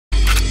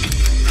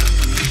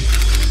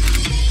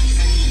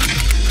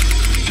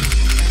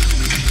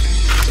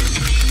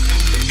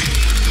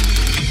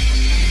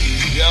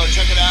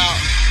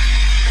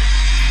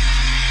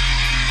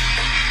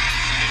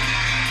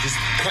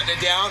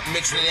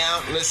mixing it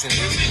out. Listen,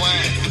 here's the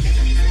plan.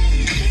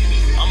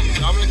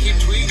 I'm gonna keep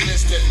tweeting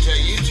this to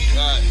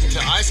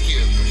Ice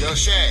Cube, to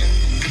O'Shea.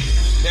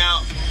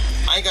 Now,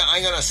 I ain't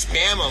gonna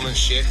spam them and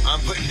shit.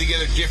 I'm putting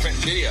together different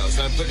videos.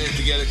 I'm putting it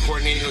together,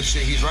 coordinating with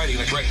shit he's writing.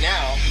 Like right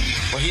now,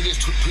 well, he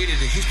just tweeted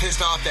that he's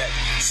pissed off that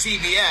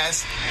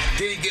CBS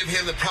didn't give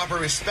him the proper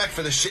respect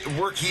for the shit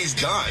work he's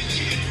done.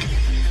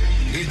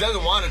 He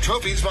doesn't want a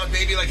trophy. He just wants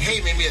maybe like,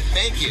 hey, maybe a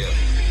thank you.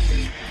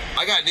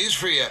 I got news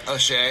for you,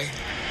 O'Shea.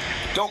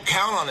 Don't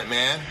count on it,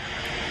 man.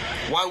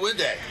 Why would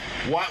they?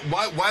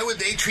 Why would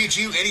they treat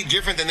you any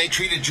different than they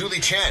treated Julie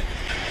Chen?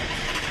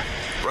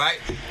 Right?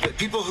 The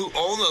people who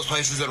own those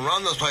places and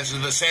run those places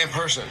are the same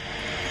person.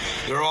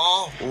 They're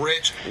all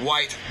rich,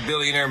 white,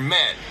 billionaire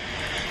men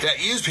that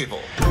use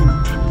people.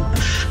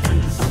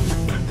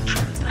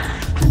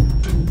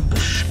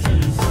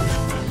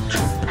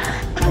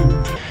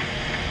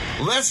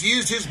 Les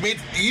used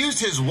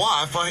his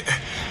wife.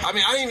 I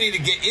mean, I didn't even need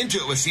to get into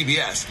it with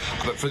CBS,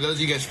 but for those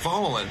of you guys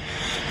following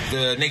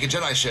the Naked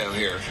Jedi show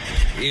here,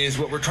 is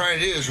what we're trying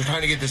to do is we're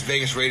trying to get this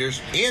Vegas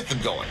Raiders anthem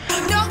going.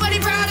 Nobody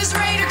proud as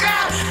Raider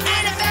crowd.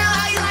 NFL,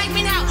 how you like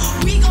me now?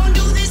 We gon'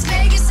 do this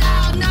Vegas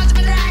out. Nothing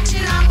but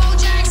action. I'm Bo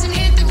Jackson,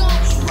 hit the goal,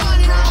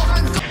 run it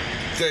over.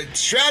 The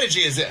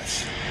strategy is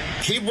this: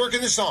 keep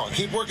working the song,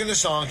 keep working the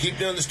song, keep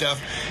doing the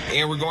stuff,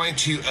 and we're going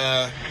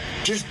to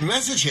just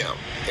message him,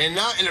 and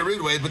not in a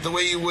rude way, but the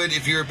way you would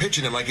if you were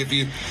pitching him. Like if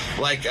you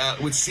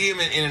would see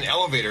him in an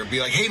elevator, be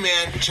like, "Hey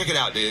man, check it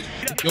out, dude."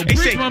 Yo, they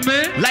say, my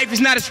man, life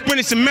is not a sprint,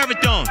 it's a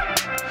marathon.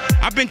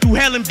 I've been through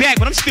hell and back,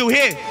 but I'm still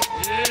here.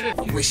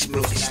 Wish me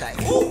was like,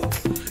 ooh,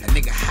 a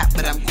nigga hot,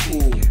 but I'm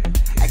cool.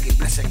 I get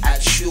blessed like I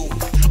shoot.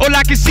 All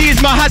I can see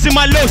is my highs and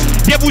my lows.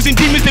 Devils and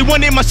demons, they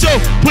want in my soul.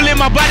 Pulling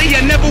my body,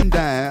 I never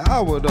dying.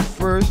 I was the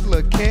first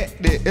little cat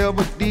that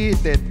ever did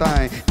that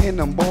thing. And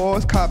them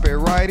boys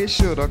copyrighted,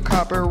 shoulda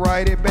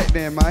copyrighted back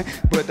then, man.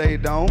 But they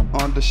don't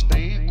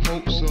understand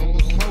quotes of a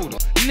quota.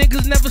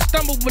 Niggas never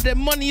stumble, but that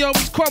money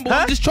always crumble.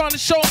 I'm just trying to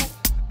show them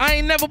I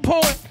ain't never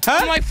poor.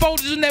 I'm like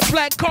Folgers and that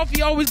black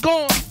coffee always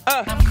gone.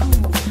 I'm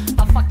cool.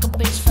 I fuck a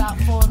bitch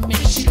for a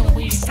minute. She don't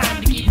waste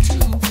time to get two.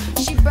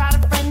 She brought a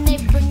friend, they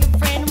bring a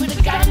friend with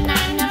a got a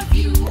 9 of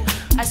you.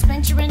 I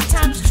spent your in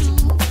times 2.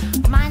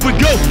 We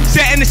go,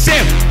 set in the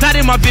sale. Not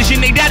in my vision,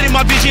 they not in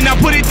my vision. I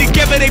put it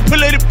together, they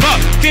pull it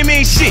apart. Them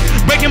ain't shit,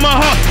 breaking my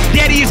heart.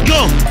 Daddy is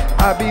gone.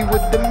 I be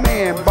with the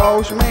man,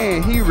 boss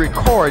man, he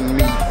recording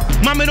me.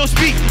 Mama don't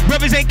speak,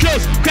 brothers ain't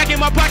close. Crack in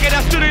my pocket,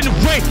 I stood in the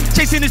rain.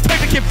 Chasing this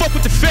paper, can't fuck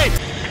with the fake.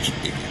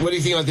 What do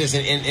you think about this?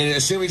 And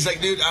assume he's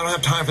like, dude, I don't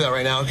have time for that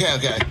right now.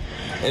 Okay.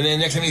 And then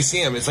next time you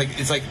see him, it's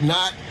like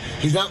not,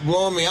 he's not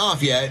blowing me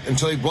off yet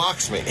until he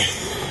blocks me.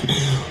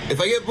 If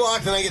I get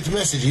blocked, then I get the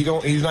message. He's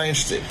not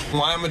interested.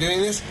 Why am I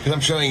doing this? Because I'm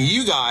showing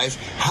you guys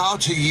how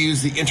to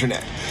use the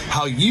internet,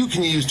 how you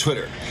can use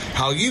Twitter,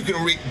 how you can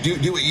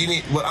do what you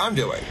need, what I'm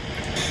doing.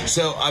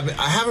 So I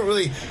haven't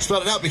really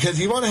spelled it out because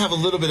you want to have a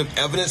little bit of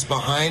evidence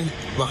behind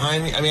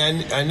me. I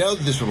mean, I know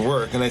that this would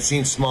work, and I've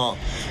seen small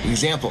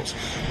examples.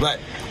 But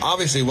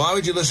obviously, why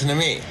would you listen to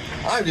me?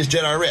 I'm just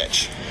Jedi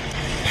rich,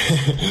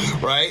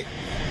 right?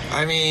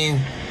 I mean,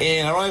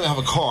 and I don't even have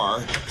a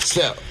car.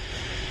 So,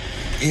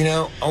 you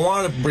know, I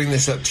want to bring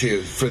this up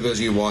too for those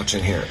of you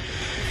watching here.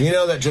 You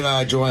know that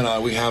Jedi Joy and I,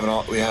 we have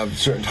a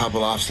certain type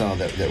of lifestyle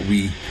that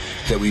we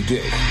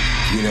did.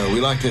 You know, we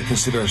like to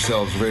consider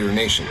ourselves Raider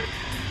Nation.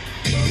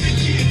 Just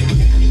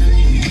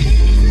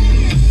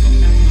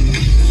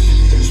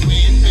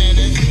win,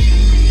 baby.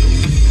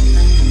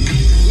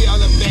 We are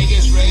the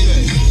Vegas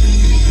Raiders.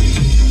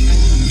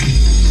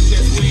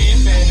 Just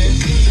win, baby.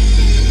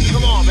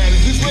 Come on, baby.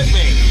 Who's with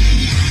me?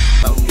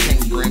 About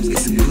 10 grams, get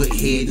some good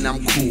head, and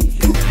I'm cool.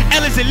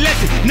 Ella's a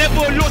legend.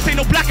 Never a loss, ain't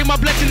no black in my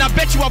blessing. I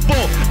bet you I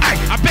ball.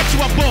 I bet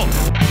you I ball.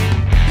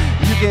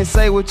 You can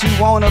say what you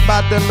want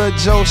about the little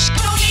Joe.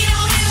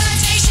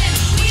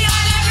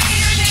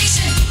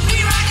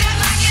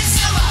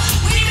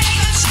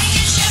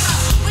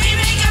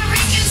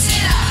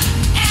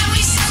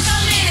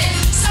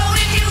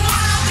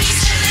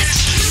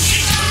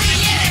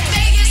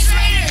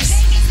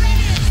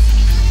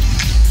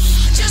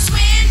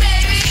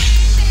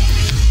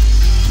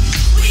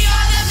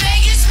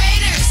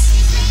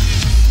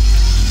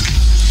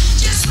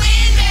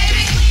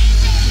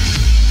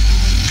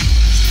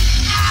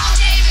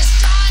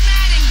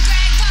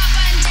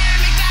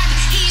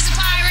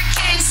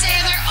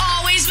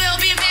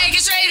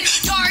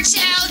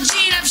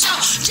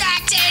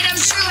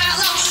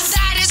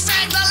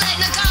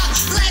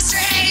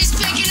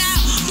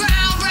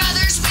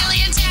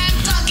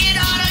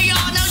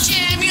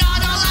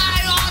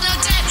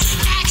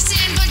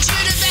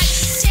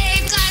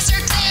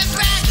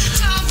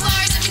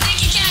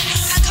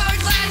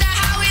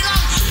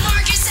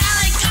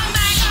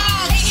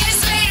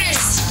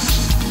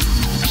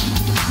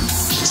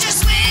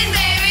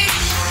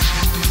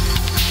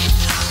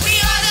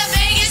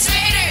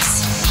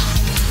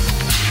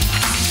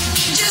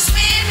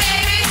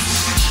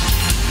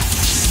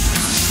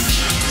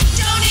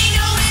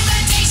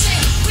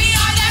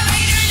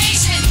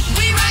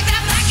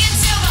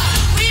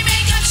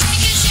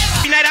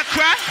 night I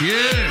cried.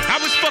 Yeah. I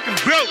was fucking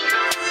broke.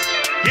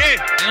 Yeah.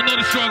 I know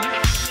the struggle.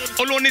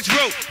 All on this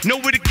road,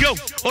 nowhere to go.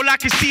 All I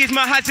can see is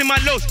my highs and my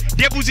lows.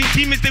 Devils and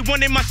demons, they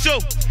wanted my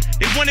soul.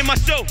 They wanted my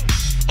soul.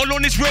 All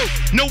on this road,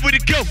 nowhere to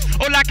go.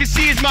 All I can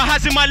see is my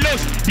highs and my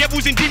lows.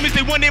 Devils and demons,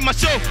 they wanted my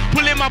soul.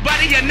 Pulling my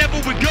body, I never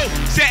would go.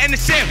 Sat in the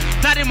cell,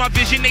 not in my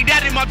vision. They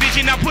died in my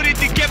vision. I put it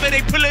together,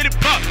 they pull it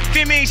apart.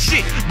 Fame ain't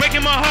shit,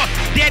 breaking my heart.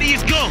 Daddy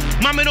is gone,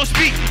 mama don't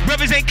speak.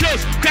 Brothers ain't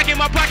close, cracking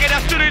my pocket.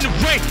 I stood in the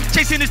rain,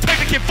 chasing this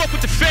paper, can't fuck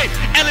with the fame.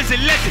 Ella's a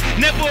legend,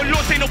 never a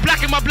loss, ain't no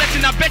blocking my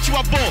blessing. I bet you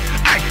I ball,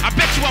 I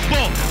bet you I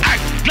ball.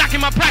 Glock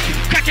in my pocket,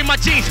 cracking my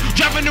jeans.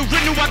 Driving the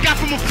rental I got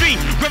from a fiend.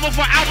 Rebel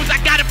for hours, I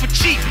got it for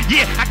cheap.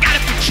 Yeah, I got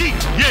it for cheap.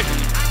 Yeah,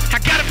 I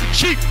got it for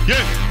cheap.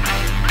 Yeah.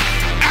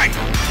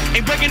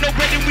 Ain't breaking no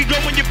bread and we go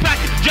in your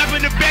pocket.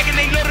 Dropping the bag and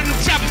they loading them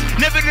choppers.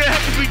 Never to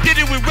help us, we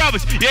did it with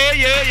robbers.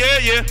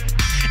 Yeah.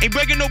 Ain't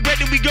breaking no bread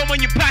and we go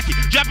in your pocket.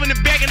 Dropping the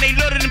bag and they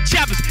loading them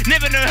choppers.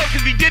 Never to help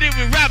cause we did it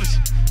with robbers.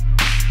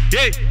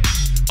 Yeah.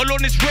 All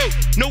on this road,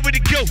 nowhere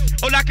to go.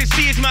 All I can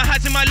see is my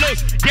highs and my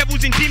lows.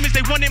 Devils and demons,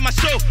 they wanted my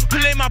soul.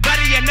 Pulling my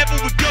body, I never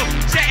would go.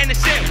 Sat in the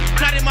cell,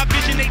 not in my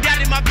vision. They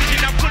died in my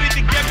vision. I put it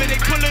together, they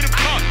pull it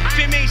apart.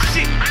 Fame ain't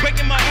shit,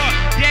 breaking my heart.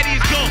 Daddy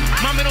is gone,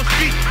 mama don't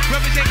speak.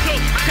 Brothers ain't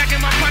close, cracking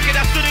my pocket.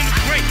 I stood in the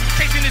rain,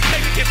 chasing this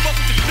paper, can't fuck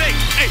with the fame.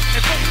 Hey,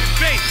 and fuck with the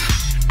fame.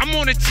 I'm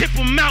on the tip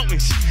of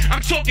mountains.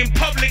 I'm talking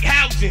public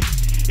housing.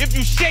 If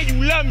you say you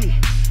love me,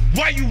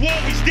 why you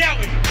always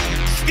doubting?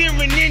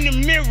 Staring in the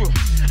mirror,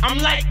 I'm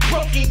like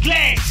broken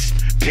glass,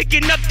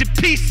 picking up the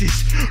pieces,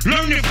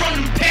 learning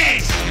from the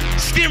past.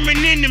 Staring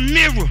in the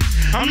mirror,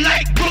 I'm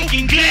like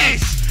broken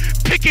glass,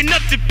 picking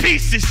up the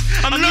pieces,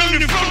 I'm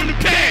learning from the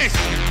past.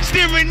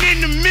 Staring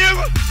in the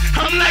mirror,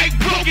 I'm like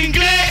broken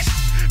glass,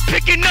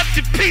 picking up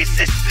the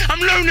pieces, I'm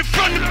learning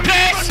from the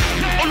past.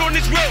 All on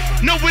this road,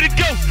 nowhere to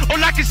go.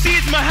 All I can see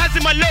is my highs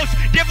and my lows.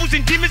 Devils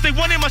and demons, they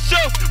wanted my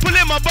soul.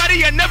 Pulling my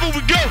body, I never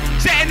would go.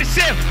 Sat in the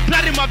cell,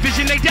 plotting my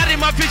vision. They died in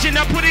my vision.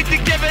 I put it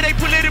together, they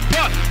pull it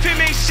apart. Fame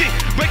ain't shit,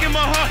 breaking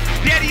my heart.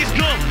 Daddy is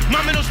gone,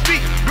 mama don't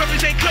speak.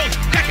 Brothers ain't close,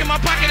 cracking my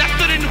pocket. I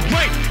stood in the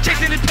rain,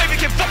 chasing this paper,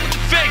 can't fuck with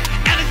the fame.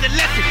 Ella's a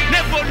lesson,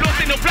 never a loss,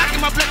 ain't no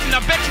blocking my blessing. I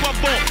bet you I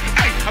ball,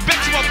 I bet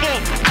you I ball.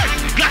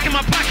 Glock in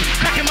my pocket,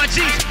 cracking my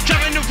jeans.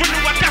 Driving the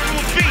rental, I got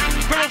from a fiend.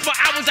 Burn for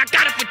hours, I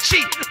got it for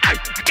cheap. I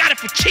got it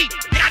for cheap,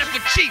 got it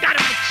for cheap, got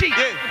it for cheap.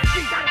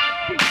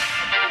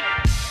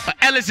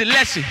 Ella's a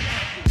lesson,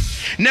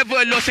 never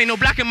a loss, ain't no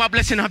blocking my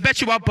blessing. I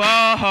bet you I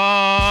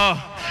ball.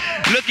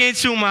 Look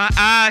into my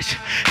eyes,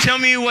 tell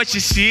me what you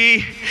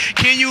see.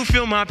 Can you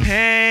feel my pain?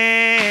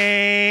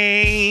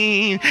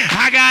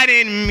 I got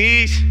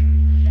enemies,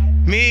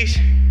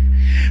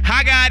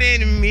 I got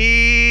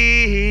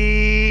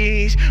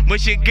enemies,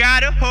 but you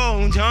gotta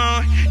hold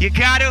on, you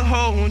gotta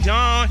hold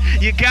on,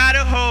 you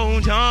gotta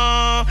hold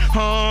on.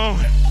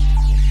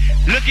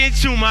 Look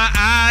into my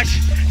eyes,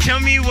 tell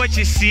me what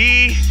you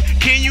see.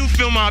 Can you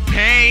feel my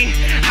pain?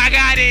 I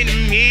got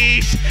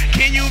enemies.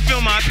 Can you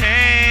feel my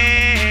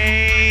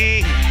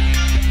pain?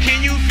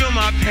 Can you feel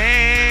my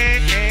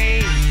pain?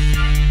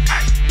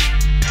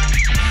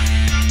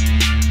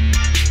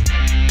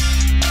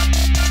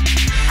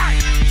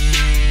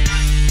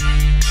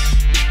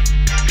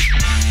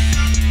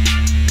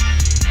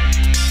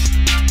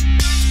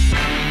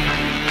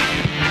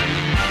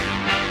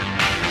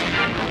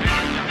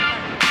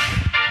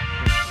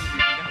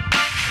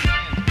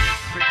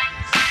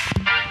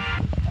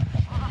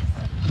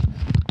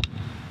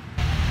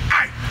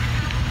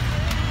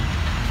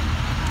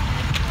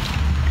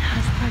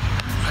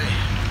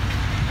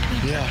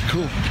 Yeah,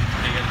 cool.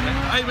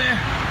 Hey, man,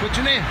 what's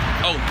your name?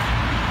 Oh,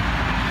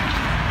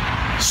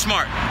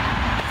 Smart.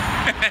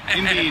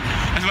 Indeed.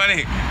 That's my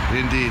name.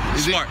 Indeed.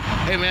 Smart.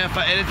 Hey, man, if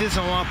I edit this,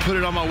 I want to put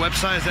it on my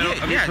website. Is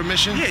that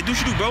permission? Yeah, do what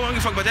you do, bro. I don't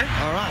give a fuck about that.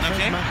 All right,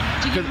 Okay. man.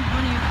 Did you give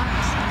one of your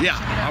cards? Yeah,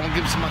 I'm gonna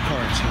give some of my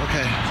cards.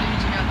 Okay. So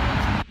did you know?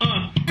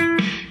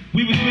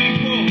 We was really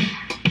poor.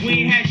 We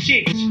ain't had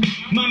shit.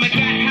 Mama got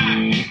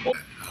high. I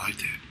like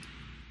that.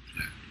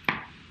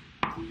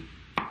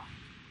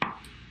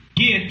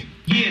 Yeah.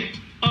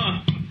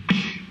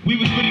 We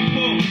was really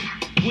poor.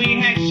 We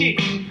ain't had shit.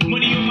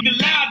 Money on the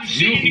live,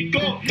 shit in the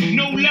go.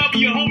 No love,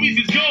 your homies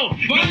is gone.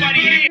 Nobody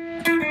here.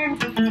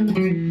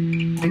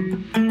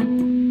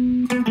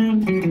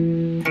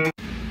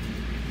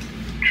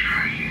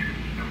 Try again.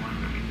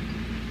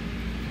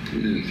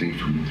 Did anything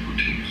for multiple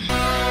teams.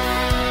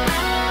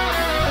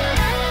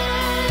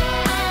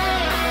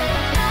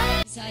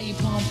 That's how you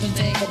pump and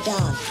take a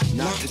dog.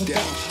 Not to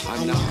death,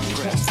 I'm not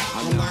impressed,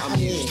 I'm not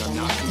amused, I'm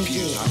not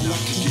confused, I'm not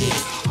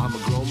confused. I'm a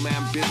grown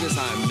man business,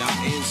 I am not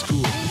in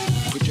school.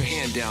 Put your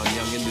hand down,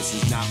 youngin', this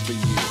is not for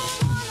you.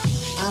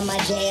 On my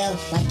jail,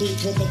 my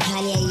beats with the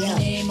Kanye, yo. Your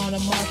name on the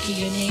market,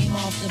 your name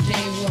off the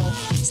payroll.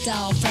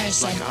 Style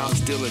fresh Like I'm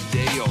still a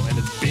Dayo, and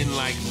it's been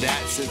like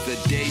that since the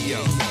Dayo.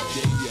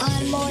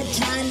 On more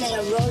time than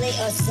a Rollie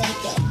or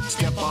Seiko.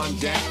 Step on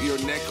deck, your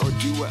neck, or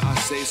do what I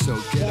say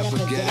so. Get up or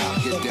get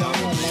out, get down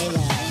and lay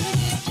low.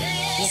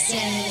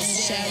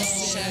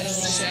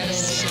 Shadow,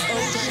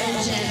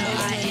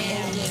 Jedi.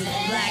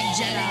 Black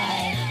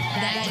Jedi.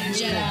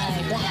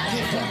 Jedi, black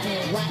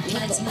people, white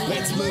people.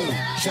 Let's move.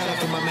 Shout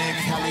out to my man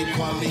Khalid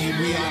Kweli.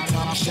 We on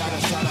top. Shout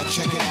out,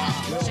 check it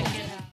out.